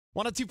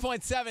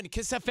102.7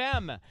 Kiss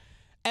FM.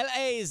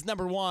 LA's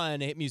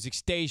 #1 hit music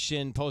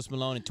station. Post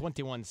Malone and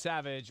 21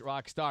 Savage.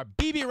 Rock star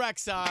Bebe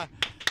Rexha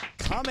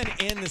coming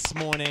in this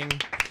morning.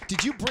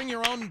 Did you bring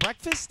your own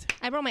breakfast?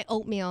 I brought my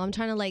oatmeal. I'm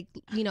trying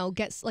to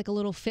get a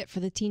little fit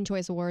for the Teen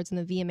Choice Awards and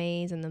the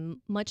VMAs and the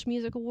Much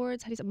Music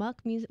Awards. How do you say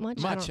Much?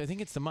 Much. I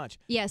think it's the Much.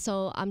 Yeah,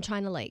 so I'm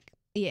trying to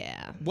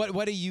yeah.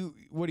 What do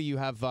you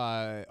have?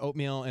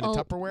 Oatmeal in a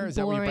Tupperware? Is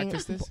that what your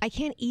breakfast is? I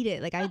can't eat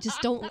it. I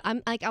just don't.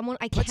 I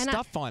cannot. Put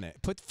stuff on it.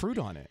 Put fruit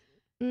on it.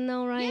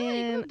 No, Ryan. Yeah,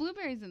 you can put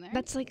blueberries in there.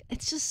 That's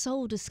it's just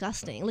so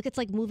disgusting. Look, it's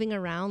moving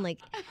around.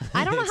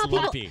 I don't know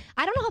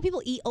how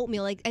people eat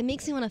oatmeal. It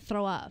makes me want to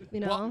throw up. You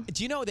know. Well,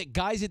 do you know that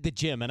guys at the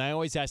gym, and I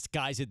always ask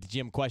guys at the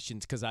gym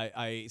questions because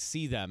I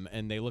see them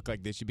and they look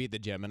like they should be at the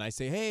gym, and I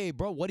say, hey,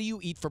 bro, what do you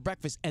eat for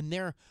breakfast? And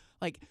they're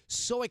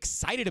so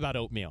excited about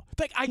oatmeal.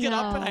 I get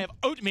up and I have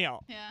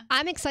oatmeal. Yeah.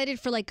 I'm excited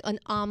for an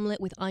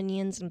omelet with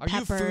onions and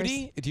peppers. Are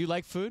you foodie? Do you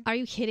like food? Are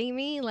you kidding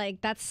me?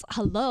 That's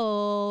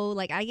hello.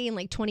 I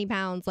gained 20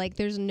 pounds.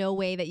 There's no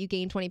way that you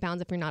gain 20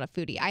 pounds if you're not a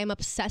foodie. I am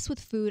obsessed with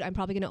food. I'm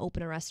probably going to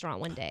open a restaurant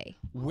one day.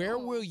 Where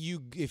will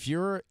you, if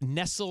you're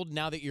nestled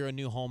now that you're a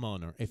new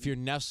homeowner, if you're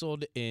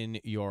nestled in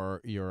your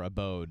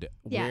abode,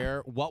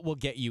 what will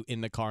get you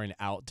in the car and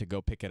out to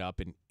go pick it up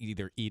and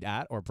either eat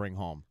at or bring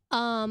home?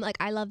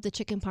 I love the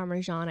chicken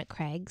parmesan at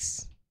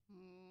Craig's.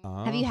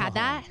 Have you had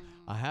that?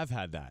 I have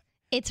had that.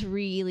 It's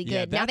really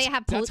good. Yeah, now they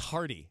have that's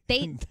hearty.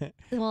 That's a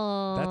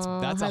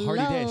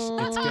hearty dish.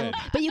 It's good.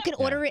 But you can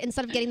order it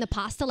instead of getting the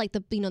pasta,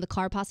 the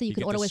carb pasta. You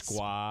can order with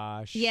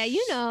squash. Yeah,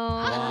 you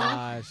know.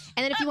 Squash.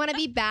 And then if you want to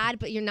be bad,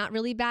 but you're not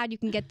really bad, you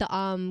can get the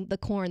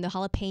corn, the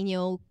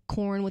jalapeno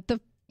corn with the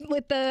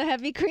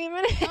heavy cream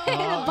in it.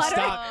 Oh, butter.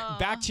 Stop.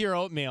 Back to your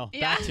oatmeal.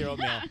 Yeah. Back to your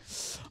oatmeal.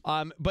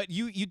 But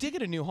you did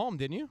get a new home,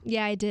 didn't you?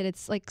 Yeah, I did.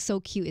 It's so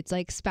cute. It's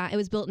it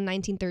was built in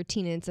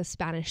 1913 and it's a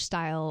Spanish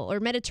style or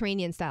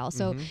Mediterranean style.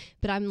 So,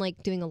 but I'm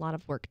doing a lot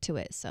of work to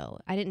it. So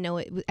I didn't know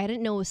it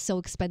was so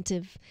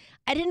expensive.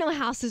 I didn't know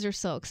houses are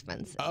so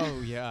expensive.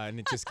 Oh yeah, and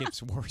it just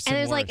gets worse.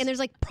 And worse.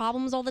 there's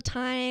problems all the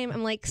time.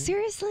 I'm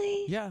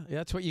seriously? Yeah,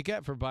 that's what you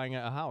get for buying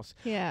a house.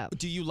 Yeah.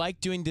 Do you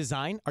like doing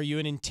design? Are you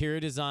an interior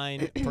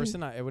design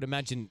person? I would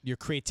imagine your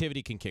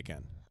creativity can kick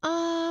in.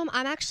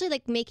 I'm actually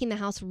so the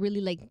house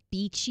really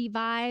beachy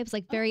vibes,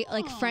 very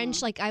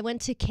French. I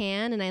went to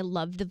Cannes and I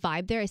loved the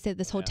vibe there. I stayed at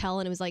this hotel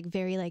and it was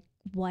very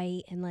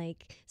white and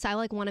so I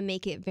want to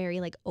make it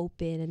very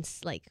open and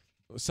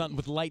sun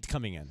with light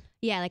coming in.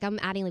 Yeah, I'm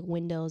adding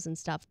windows and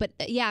stuff. But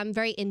yeah, I'm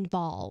very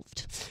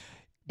involved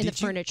in the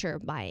furniture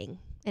buying.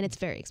 And it's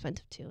very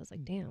expensive too. I was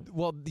damn.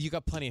 Well, you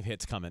got plenty of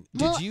hits coming.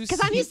 Because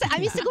I'm used to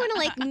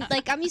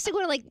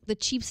going to the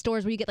cheap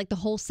stores where you get the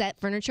whole set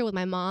furniture with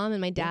my mom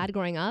and my dad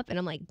growing up, and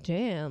I'm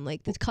damn,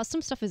 this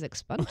custom stuff is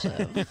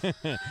expensive.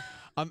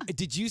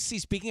 Did you see?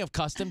 Speaking of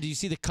custom, did you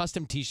see the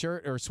custom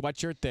T-shirt or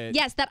sweatshirt that?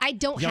 Yes, that I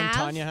don't young have.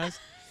 Tanya has.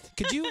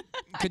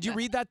 Could you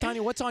read that,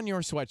 Tanya? What's on your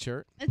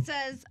sweatshirt? It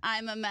says,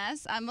 I'm a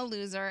mess, I'm a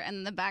loser,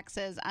 and the back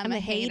says, I'm a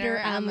hater,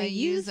 I'm a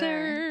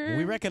user.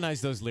 We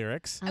recognize those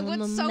lyrics. And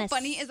what's so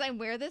funny is I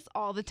wear this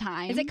all the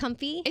time. Is it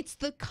comfy? It's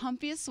the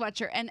comfiest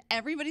sweatshirt, and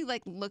everybody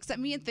looks at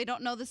me if they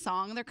don't know the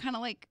song. They're kind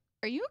of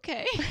are you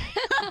okay?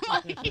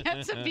 I'm yeah,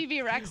 it's a Bebe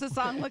Rexha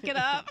song, look it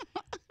up.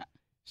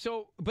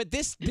 So, but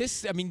this,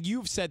 I mean,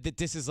 you've said that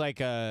this is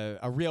a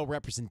real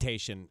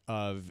representation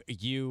of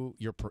you,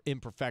 your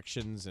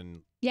imperfections,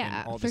 and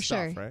all the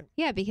stuff, right?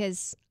 Yeah,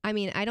 because I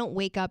don't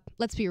wake up.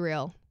 Let's be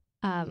real.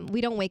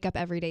 We don't wake up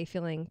every day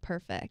feeling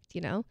perfect,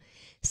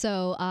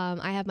 So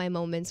I have my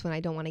moments when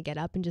I don't want to get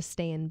up and just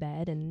stay in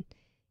bed and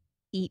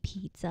eat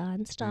pizza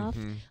and stuff.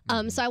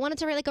 So I wanted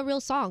to write a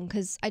real song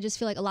because I just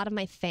feel a lot of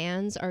my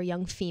fans are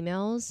young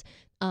females,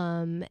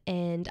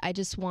 and I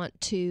just want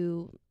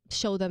to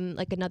show them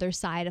another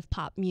side of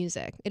pop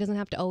music. It doesn't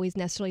have to always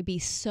necessarily be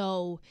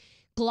so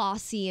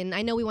glossy, and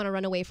I know we want to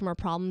run away from our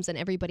problems and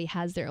everybody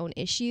has their own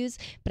issues,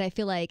 but I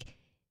feel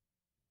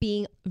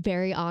being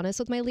very honest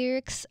with my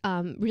lyrics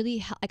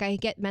really I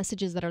get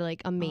messages that are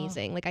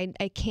amazing.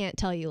 I can't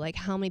tell you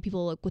how many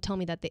people will tell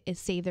me that it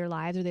saved their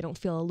lives or they don't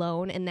feel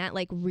alone, and that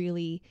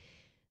really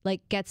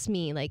gets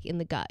me in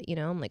the gut,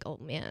 I'm oh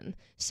man.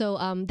 So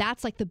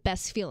that's the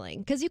best feeling,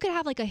 because you could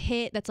have a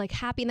hit that's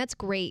happy and that's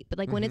great,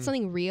 but when it's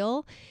something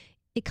real,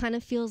 it kind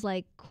of feels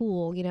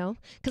cool,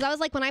 because I was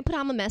when I put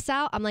I'm a Mess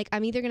out, I'm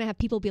I'm either gonna have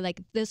people be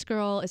this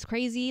girl is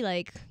crazy,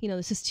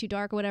 this is too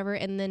dark or whatever,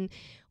 and then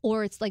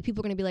or it's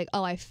people are gonna be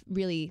oh, I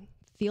really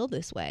feel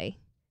this way.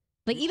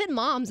 Even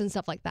moms and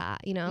stuff like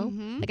that,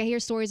 I hear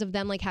stories of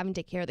them having to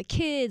take care of the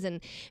kids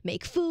and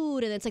make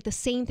food, and it's the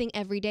same thing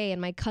every day. And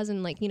my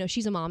cousin,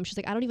 she's a mom. She's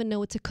I don't even know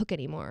what to cook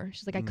anymore.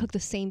 She's I cook the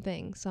same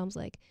thing. So I was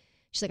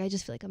she's I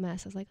just feel a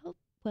mess. I was oh,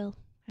 well,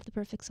 I have the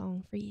perfect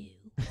song for you.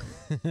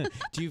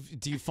 Do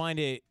you find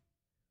it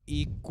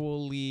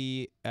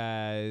equally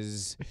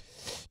as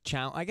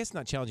I guess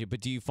not challenging, but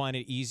do you find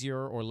it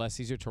easier or less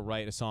easier to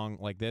write a song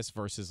like this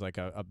versus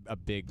a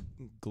big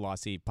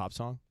glossy pop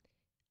song?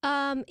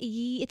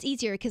 It's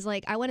easier because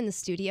I went in the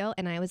studio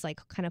and I was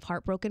kind of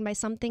heartbroken by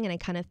something, and I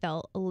kind of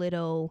felt a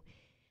little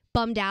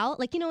bummed out,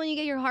 like, you know, when you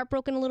get your heart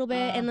broken a little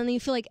bit, and then you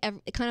feel like you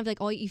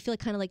feel like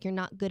kind of like you're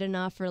not good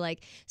enough, or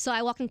like. So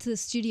I walked into the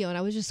studio and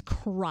I was just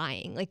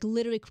crying, like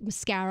literally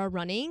mascara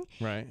running.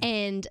 Right.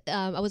 And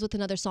I was with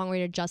another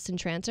songwriter, Justin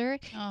Tranter,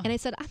 and I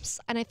said,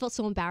 and I felt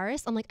so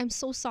embarrassed. I'm like, I'm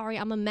so sorry,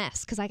 I'm a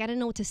mess, because I got to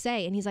know what to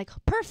say. And he's like,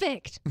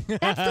 perfect,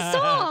 that's the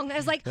song. I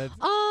was like,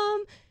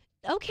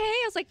 okay.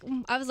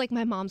 I was like,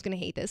 my mom's gonna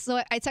hate this.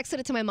 So I texted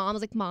it to my mom. I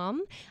was like,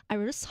 Mom, I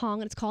wrote a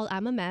song and it's called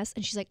 "I'm a Mess,"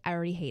 and she's like, I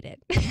already hate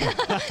it.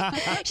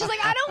 She's like,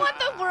 I don't want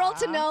the world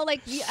to know,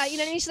 like, you know what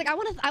I mean? She's like, I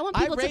want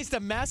people to. I raised a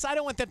mess. I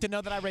don't want them to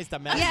know that I raised a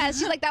mess. Yeah,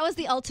 she's like, that was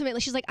the ultimate.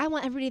 She's like, I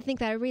want everybody to think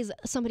that I raised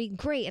somebody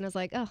great, and I was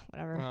like, oh,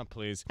 whatever. Oh,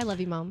 please. I love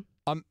you, Mom.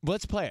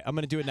 Let's play it. I'm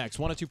gonna do it next.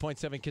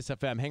 102.7 Kiss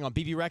FM. Hang on,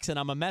 Bebe Rexha and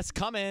 "I'm a Mess"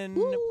 coming.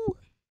 Woo.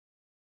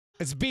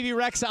 It's Bebe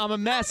Rexha, "I'm a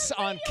Mess"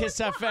 on Kiss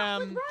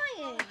FM.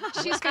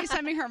 She's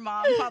FaceTiming her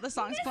mom while the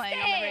song's playing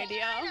on the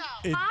radio.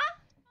 Huh?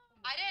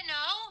 I didn't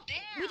know.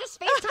 Damn. We just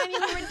FaceTime you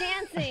when we're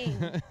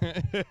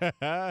dancing.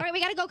 All right, we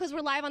gotta go because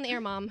we're live on the air,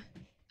 Mom.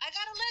 I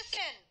gotta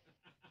listen.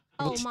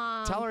 Oh,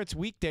 Mom. Tell her it's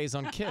weekdays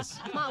on Kiss.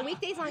 Mom,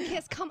 weekdays on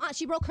Kiss. Come on.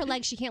 She broke her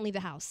leg. She can't leave the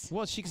house.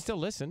 Well, she can still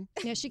listen.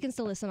 Yeah, she can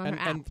still listen on her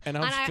app. And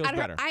I hope she feels on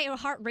better.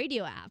 her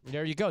iHeartRadio app.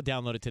 There you go.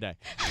 Download it today.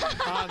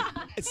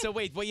 So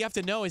wait, what you have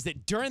to know is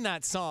that during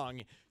that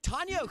song,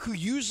 Tanya, who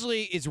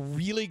usually is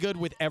really good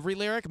with every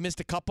lyric, missed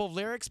a couple of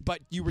lyrics, but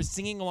you were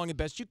singing along the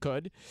best you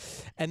could.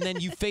 And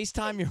then you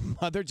FaceTime your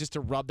mother just to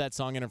rub that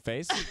song in her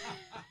face.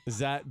 Is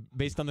that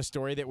based on the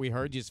story that we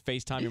heard? You just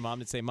FaceTime your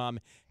mom and say, Mom,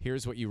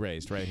 here's what you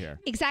raised right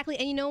here. Exactly.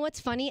 And you know what's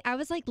funny? I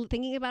was like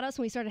thinking about us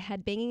when we started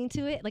headbanging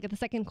to it, like at the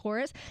second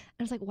chorus. And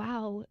I was like,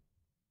 wow,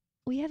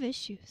 we have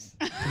issues.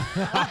 That's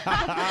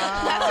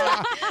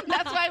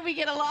why we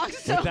get along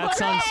so well. That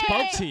song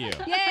spoke to you.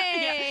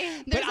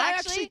 Yay! But I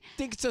actually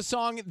think it's a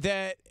song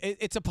that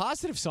it's a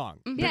positive song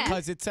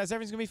because it says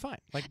everything's gonna be fine.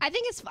 Like I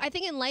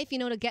think in life, you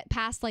know, to get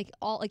past like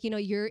all like, you know,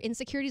 your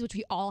insecurities, which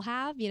we all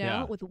have, you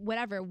know, with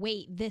whatever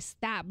weight, this,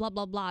 that, blah,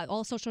 blah, blah,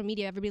 all social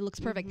media, everybody looks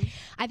perfect.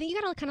 I think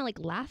you gotta kind of like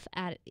laugh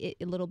at it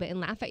a little bit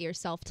and laugh at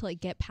yourself to like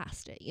get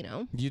past it, you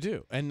know? You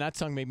do. And that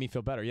song made me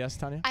feel better. Yes,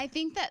 Tanya? I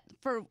think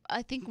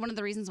one of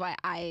the reasons why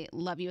I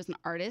love you as an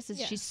artist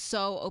is she's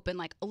so open.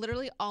 Like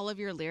literally all of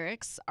your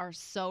lyrics are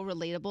so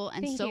relatable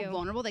and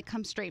vulnerable. They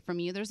come straight from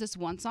you. There's this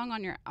one song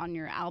on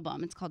your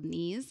album. It's called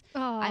Knees.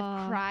 Aww.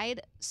 I've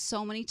cried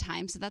so many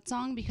times to that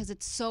song because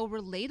it's so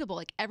relatable.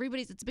 Like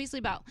it's basically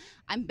about,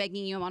 I'm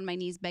begging you, I'm on my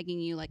knees begging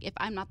you. Like if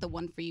I'm not the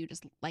one for you,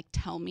 just like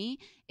tell me.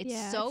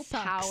 It's so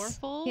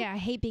powerful. Yeah, I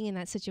hate being in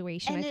that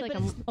situation. I feel like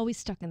I'm always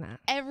stuck in that.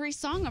 Every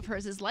song of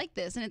hers is like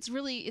this, and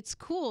it's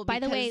cool. By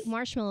the way,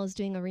 Marshmello is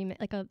doing a remix,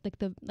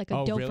 like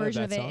a dope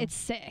version of it. Song? It's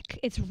sick.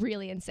 It's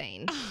really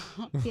insane.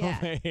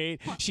 Yeah. Wait,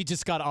 she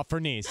just got off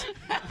her knees.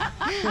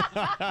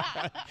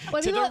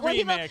 When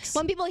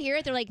people hear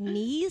it, they're like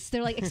knees.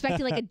 They're like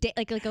expecting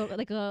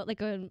like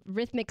a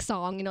rhythmic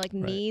song. You know, like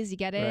knees. You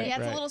get it? Right, yeah,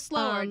 it's a little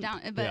slower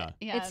down, but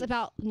it's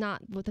about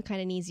not with the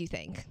kind of knees you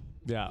think.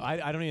 Yeah,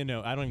 I don't even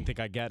know. I don't even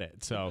think I get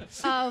it. So.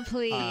 Oh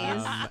please.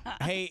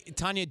 Hey,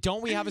 Tanya,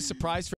 don't we have a surprise for